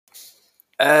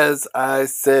As I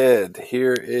said,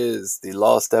 here is the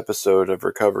lost episode of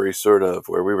Recovery Sort of,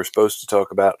 where we were supposed to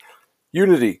talk about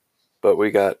unity, but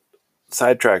we got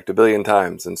sidetracked a billion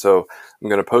times. And so I'm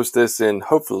going to post this in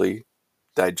hopefully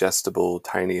digestible,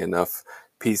 tiny enough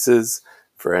pieces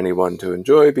for anyone to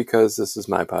enjoy, because this is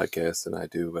my podcast and I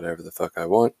do whatever the fuck I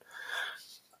want.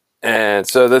 And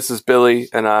so this is Billy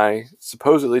and I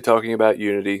supposedly talking about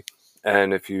unity.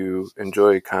 And if you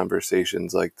enjoy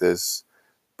conversations like this,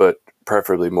 but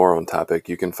preferably more on topic,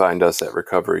 you can find us at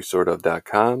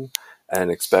recoverysortof.com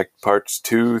and expect parts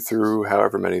 2 through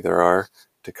however many there are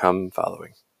to come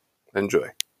following. Enjoy.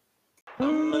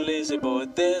 I'm a lazy boy,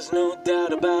 there's no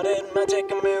doubt about it. Might take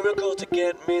a miracle to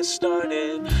get me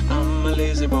started. I'm a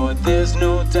lazy boy, there's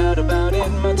no doubt about it.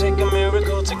 Might take a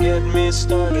miracle to get me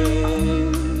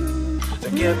started.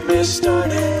 To get me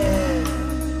started.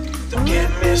 To get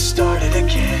me started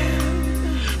again.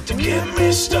 To get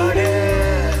me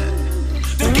started.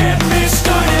 To get me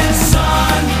started,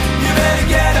 son. You better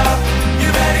get up.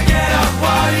 You better get up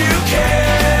while you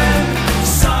can.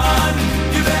 Son,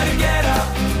 you better get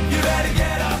up. You better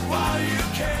get up while you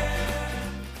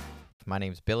can. My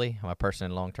name's Billy. I'm a person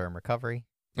in long-term recovery.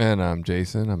 And I'm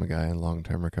Jason. I'm a guy in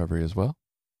long-term recovery as well.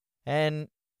 And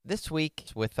this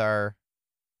week, with our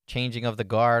changing of the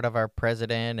guard of our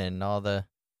president and all the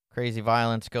crazy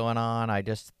violence going on, I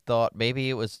just thought maybe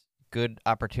it was a good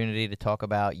opportunity to talk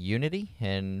about unity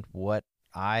and what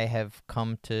I have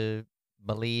come to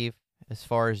believe as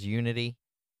far as unity,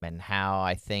 and how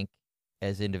I think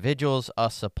as individuals,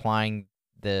 us applying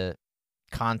the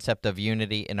concept of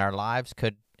unity in our lives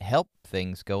could help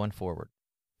things going forward.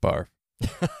 Barf.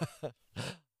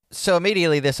 So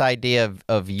immediately this idea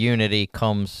of unity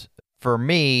comes, for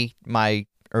me, my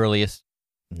earliest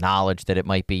knowledge that it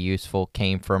might be useful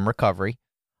came from recovery.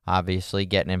 Obviously,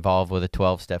 getting involved with a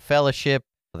 12-step fellowship,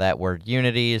 that word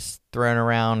unity is thrown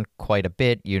around quite a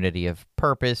bit. Unity of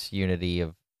purpose, unity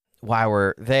of why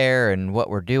we're there and what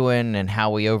we're doing and how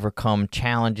we overcome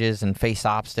challenges and face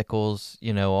obstacles,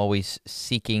 always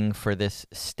seeking for this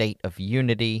state of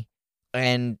unity.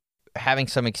 And having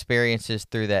some experiences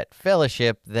through that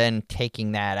fellowship, then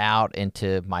taking that out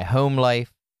into my home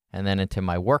life and then into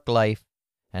my work life.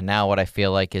 And now what I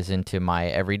feel like is into my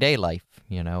everyday life.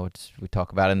 We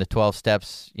talk about in the 12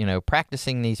 steps,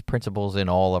 practicing these principles in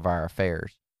all of our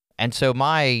affairs. And so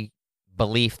my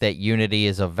belief that unity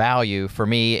is of value for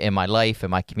me in my life,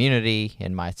 in my community,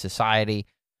 in my society,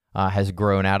 has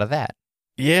grown out of that.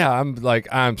 Yeah,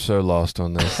 I'm so lost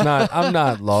on this. I'm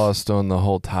not lost on the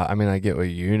whole tie. I mean, I get what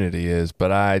unity is, but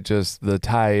the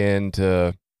tie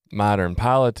into modern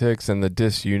politics and the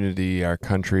disunity our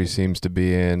country seems to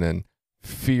be in, and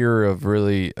fear of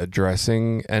really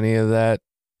addressing any of that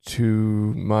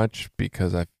too much,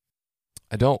 because I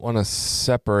don't want to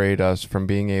separate us from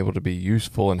being able to be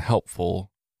useful and helpful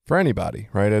for anybody,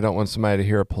 right? I don't want somebody to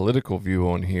hear a political view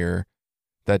on here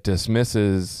that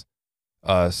dismisses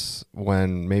us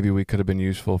when maybe we could have been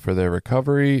useful for their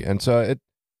recovery. And so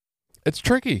it's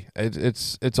tricky.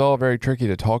 It's all very tricky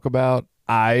to talk about.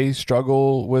 I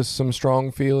struggle with some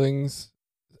strong feelings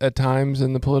at times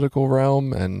in the political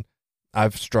realm, and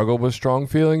I've struggled with strong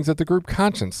feelings at the group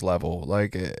conscience level.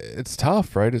 Like, it's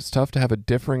tough, right? It's tough to have a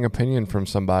differing opinion from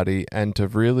somebody and to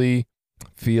really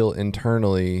feel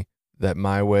internally that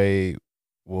my way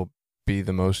will be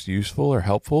the most useful or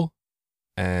helpful,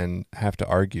 and have to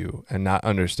argue and not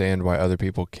understand why other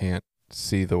people can't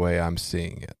see the way I'm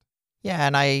seeing it. Yeah,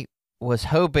 and I was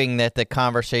hoping that the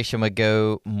conversation would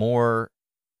go more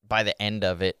by the end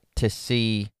of it to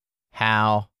see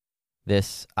how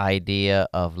this idea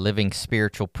of living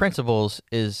spiritual principles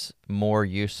is more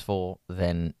useful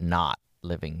than not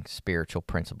living spiritual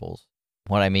principles.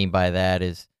 What I mean by that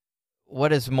is,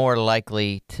 what is more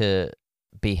likely to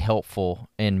be helpful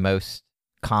in most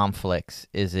conflicts?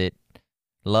 Is it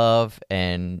love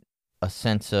and a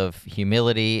sense of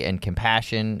humility and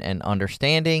compassion and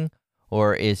understanding,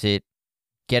 or is it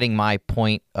getting my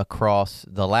point across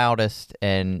the loudest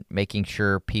and making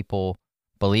sure people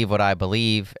believe what I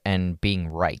believe and being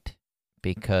right?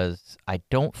 Because I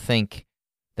don't think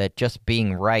that just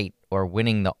being right or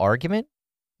winning the argument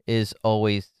is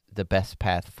always the best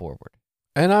path forward.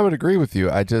 And I would agree with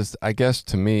you. I guess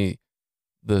to me,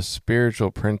 the spiritual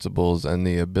principles and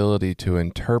the ability to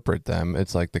interpret them,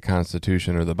 it's like the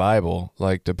Constitution or the Bible.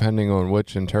 Like, depending on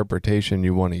which interpretation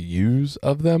you want to use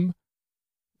of them,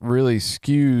 really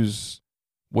skews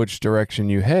which direction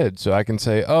you head. So I can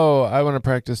say, oh, I want to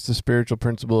practice the spiritual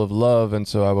principle of love, and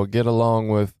so I will get along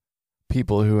with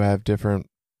people who have different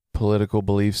political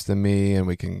beliefs than me, and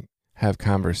we can have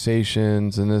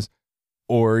conversations and this.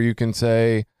 Or you can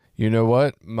say, you know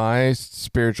what? My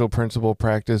spiritual principle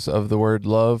practice of the word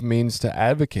love means to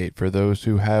advocate for those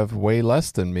who have way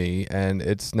less than me. And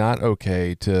it's not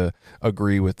okay to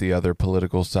agree with the other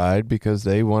political side because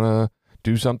they want to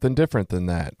do something different than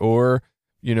that. Or,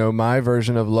 you know, my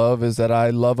version of love is that I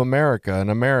love America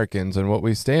and Americans and what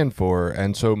we stand for.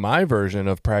 And so my version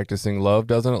of practicing love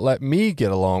doesn't let me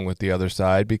get along with the other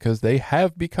side because they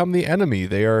have become the enemy.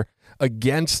 They are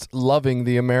against loving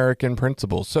the American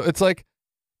principles. So it's like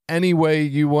any way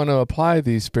you want to apply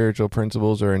these spiritual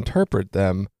principles or interpret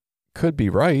them could be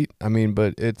right. I mean,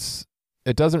 but it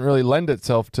doesn't really lend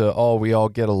itself to, we all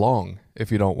get along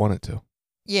if you don't want it to.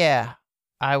 Yeah,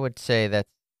 I would say that's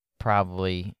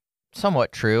probably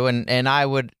somewhat true. And I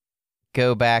would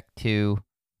go back to,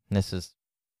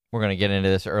 we're going to get into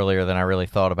this earlier than I really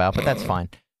thought about, but that's fine.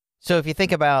 So if you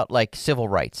think about like civil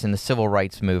rights and the civil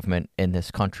rights movement in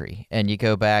this country, and you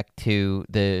go back to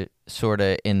the sort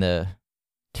of in the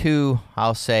two,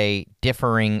 I'll say,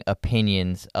 differing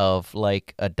opinions of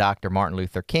like a Dr. Martin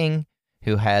Luther King,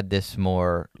 who had this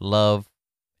more love,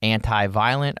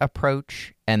 anti-violent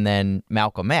approach, and then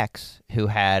Malcolm X, who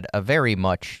had a very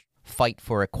much fight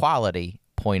for equality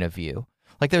point of view.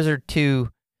 Like those are two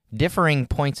differing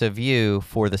points of view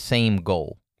for the same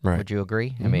goal. Right. Would you agree?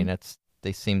 Mm-hmm. I mean,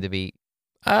 they seem to be.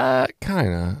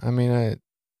 Kinda. I mean,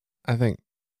 I think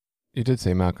you did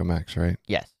say Malcolm X, right?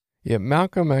 Yes. Yeah,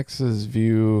 Malcolm X's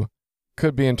view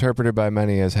could be interpreted by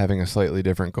many as having a slightly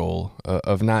different goal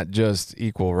of not just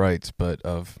equal rights, but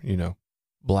of, you know,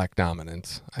 black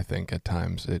dominance. I think at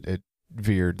times it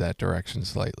veered that direction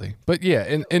slightly. But yeah,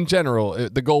 in general,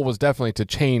 the goal was definitely to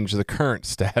change the current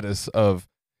status of,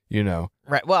 you know,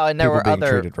 right. Well, and there people were being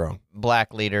other treated wrong.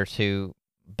 black leaders who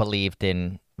believed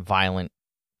in violent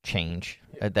change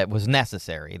that was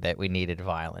necessary, that we needed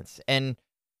violence. And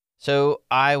so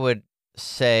I would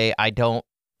say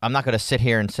I'm not going to sit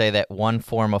here and say that one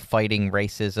form of fighting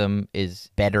racism is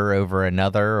better over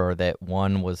another, or that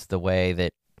one was the way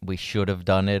that we should have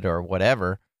done it or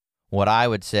whatever. What I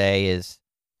would say is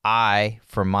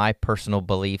from my personal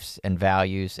beliefs and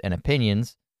values and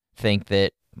opinions, think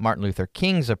that Martin Luther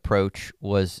King's approach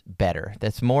was better.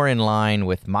 That's more in line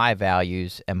with my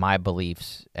values and my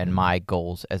beliefs and my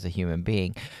goals as a human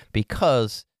being,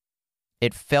 because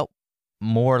it felt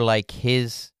more like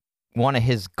one of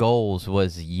his goals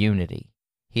was unity.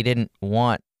 He didn't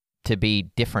want to be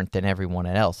different than everyone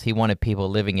else. He wanted people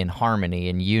living in harmony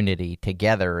and unity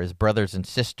together as brothers and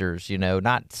sisters, you know,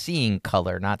 not seeing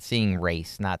color, not seeing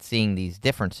race, not seeing these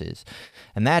differences.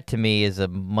 And that to me is a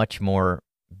much more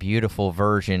beautiful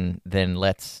version than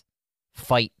let's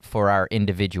fight for our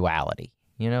individuality.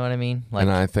 You know what I mean?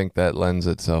 And I think that lends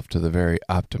itself to the very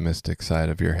optimistic side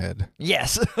of your head.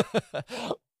 Yes.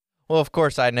 Well, of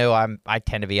course, I know I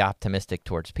tend to be optimistic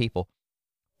towards people.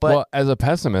 But well, as a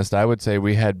pessimist, I would say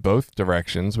we had both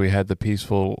directions. We had the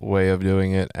peaceful way of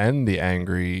doing it and the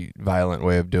angry, violent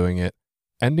way of doing it,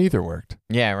 and neither worked.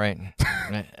 Yeah, right.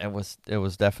 It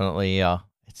was definitely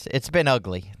it's been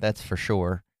ugly, that's for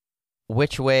sure.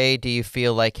 Which way do you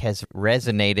feel like has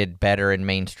resonated better in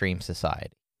mainstream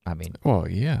society? I mean, well,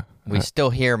 yeah, we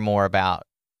still hear more about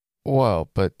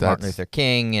but that's Martin Luther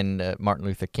King and Martin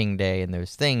Luther King Day and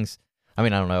those things. I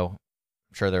mean, I don't know.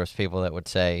 I'm sure there was people that would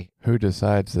say who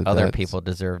decides that other people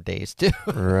deserve days too.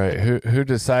 Right. Who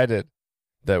decided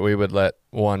that we would let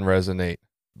one resonate?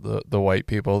 The white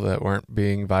people that weren't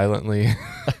being violently.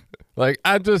 Like,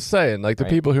 I'm just saying, like the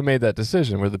people who made that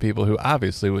decision were the people who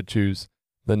obviously would choose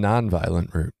the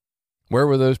nonviolent route. Where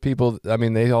were those people? I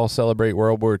mean, they all celebrate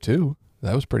World War II.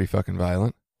 That was pretty fucking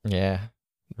violent. Yeah.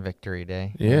 Victory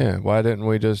Day. Yeah. Why didn't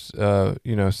we just,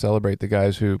 celebrate the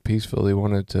guys who peacefully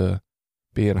wanted to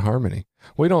be in harmony?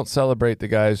 We don't celebrate the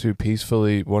guys who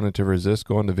peacefully wanted to resist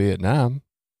going to Vietnam.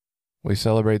 We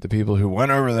celebrate the people who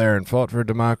went over there and fought for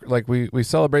democracy. Like, we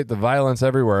celebrate the violence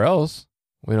everywhere else.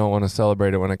 We don't want to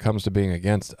celebrate it when it comes to being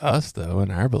against us, though,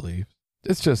 and our beliefs.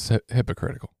 It's just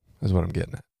hypocritical, is what I'm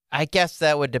getting at. I guess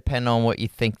that would depend on what you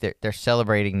think they're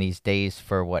celebrating these days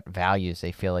for, what values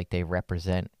they feel like they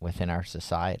represent within our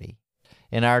society.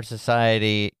 In our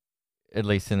society, at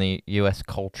least in the U.S.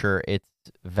 culture, it's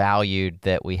valued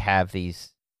that we have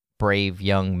these brave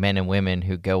young men and women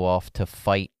who go off to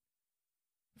fight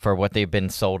for what they've been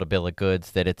sold a bill of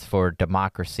goods, that it's for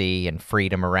democracy and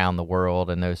freedom around the world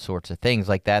and those sorts of things.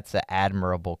 Like, that's an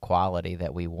admirable quality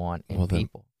that we want in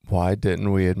people. Why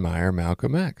didn't we admire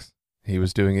Malcolm X? He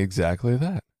was doing exactly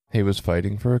that. He was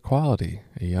fighting for equality,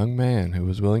 a young man who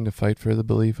was willing to fight for the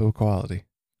belief of equality.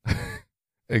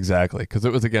 Exactly, because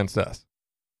it was against us.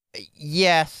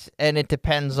 Yes, and it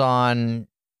depends on,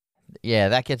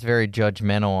 that gets very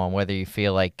judgmental on whether you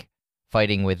feel like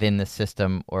fighting within the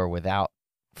system or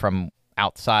from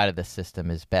outside of the system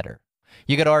is better.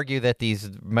 You could argue that these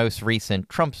most recent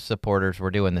Trump supporters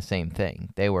were doing the same thing.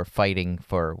 They were fighting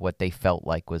for what they felt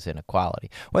like was inequality.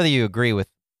 Whether you agree with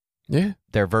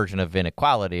their version of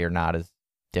inequality or not is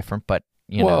different, but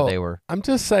they were. I'm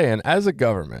just saying, as a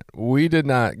government, we did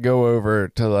not go over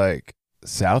to like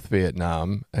South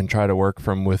Vietnam and try to work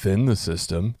from within the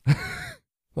system.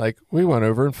 Like, we went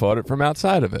over and fought it from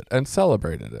outside of it and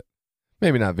celebrated it.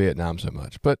 Maybe not Vietnam so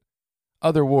much, but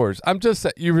other wars. I'm just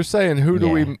saying, you were saying, who do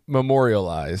we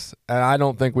memorialize? And I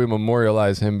don't think we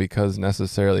memorialize him because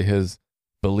necessarily his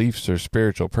beliefs or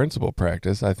spiritual principle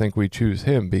practice. I think we choose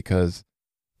him because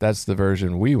that's the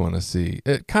version we want to see.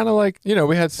 It kind of like,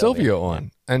 we had Sylvia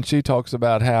on, and she talks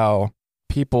about how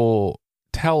people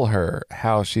tell her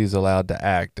how she's allowed to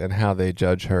act and how they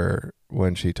judge her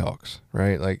when she talks,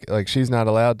 right? Like she's not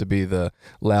allowed to be the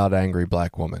loud, angry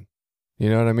black woman. You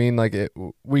know what I mean? Like,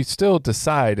 we still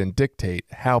decide and dictate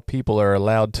how people are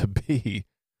allowed to be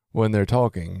when they're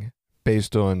talking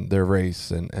based on their race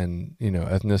and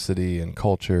ethnicity and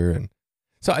culture. And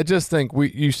so I just think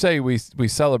you say we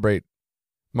celebrate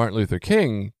Martin Luther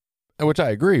King, which I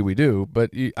agree we do,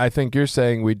 but I think you're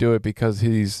saying we do it because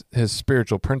his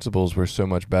spiritual principles were so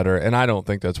much better, and I don't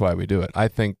think that's why we do it. I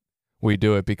think we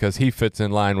do it because he fits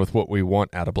in line with what we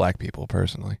want out of black people,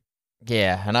 personally.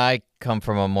 Yeah, and I come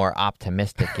from a more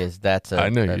optimistic I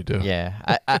know you do.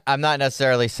 Yeah, I'm not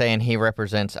necessarily saying he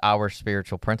represents our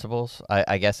spiritual principles.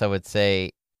 I guess I would say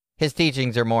his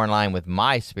teachings are more in line with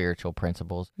my spiritual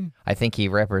principles. I think he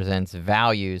represents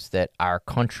values that our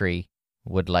country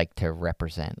would like to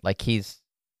represent. Like,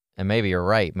 and maybe you're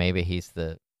right, maybe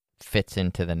fits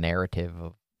into the narrative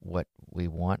of what we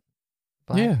want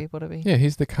black people to be. Yeah,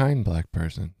 he's the kind black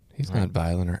person. He's not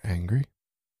violent or angry.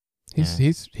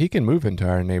 He can move into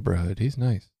our neighborhood. He's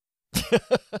nice.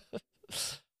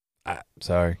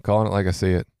 Sorry, calling it like I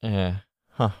see it. Yeah.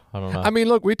 Huh, I don't know. I mean,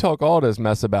 look, we talk all this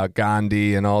mess about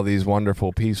Gandhi and all these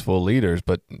wonderful, peaceful leaders,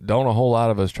 but don't a whole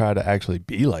lot of us try to actually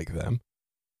be like them.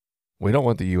 We don't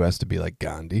want the U.S. to be like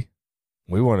Gandhi.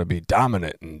 We want to be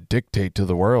dominant and dictate to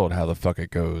the world how the fuck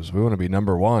it goes. We want to be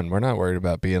number one. We're not worried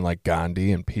about being like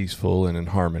Gandhi and peaceful and in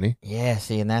harmony. Yeah,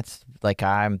 see, and that's like,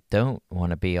 I don't want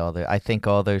to be I think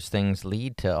all those things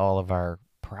lead to all of our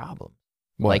problems.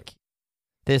 What? Like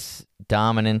this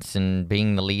dominance and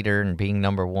being the leader and being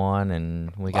number one,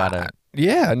 and we got to...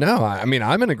 Yeah, no, I mean,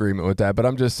 I'm in agreement with that, but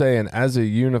I'm just saying, as a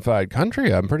unified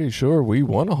country, I'm pretty sure we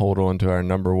want to hold on to our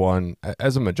number one,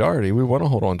 as a majority, we want to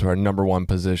hold on to our number one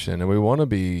position, and we want to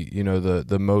be,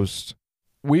 the most,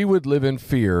 we would live in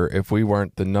fear if we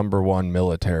weren't the number one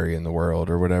military in the world,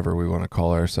 or whatever we want to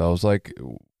call ourselves. Like,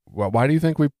 why do you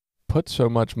think we put so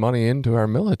much money into our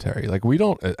military? Like, we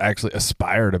don't actually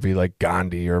aspire to be like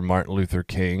Gandhi or Martin Luther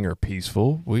King or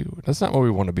peaceful. That's not what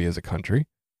we want to be as a country.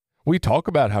 We talk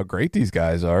about how great these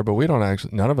guys are, but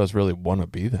none of us really want to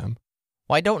be them.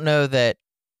 Well, I don't know that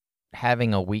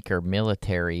having a weaker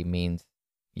military means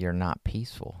you're not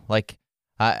peaceful. Like,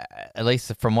 at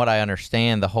least from what I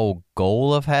understand, the whole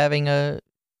goal of having a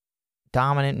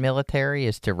dominant military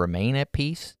is to remain at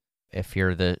peace. If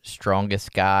you're the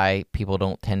strongest guy, people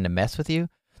don't tend to mess with you.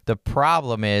 The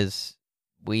problem is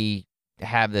we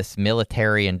have this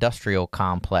military-industrial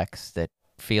complex that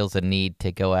feels a need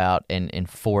to go out and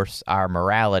enforce our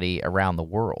morality around the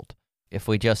world. If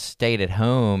we just stayed at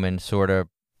home and sort of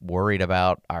worried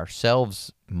about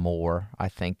ourselves more, I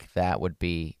think that would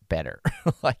be better.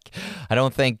 Like, I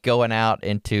don't think going out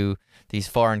into these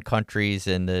foreign countries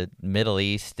in the Middle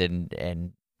East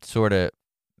and sort of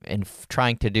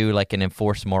trying to do like an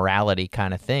enforced morality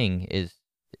kind of thing is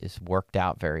worked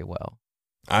out very well.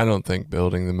 I don't think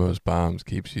building the most bombs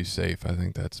keeps you safe. I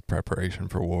think that's preparation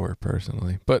for war,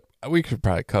 personally. But we could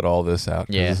probably cut all this out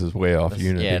because this is way off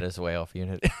unity. Yeah, it is way off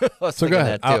unity. So go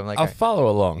ahead. I'll follow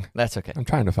along. That's okay. I'm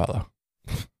trying to follow.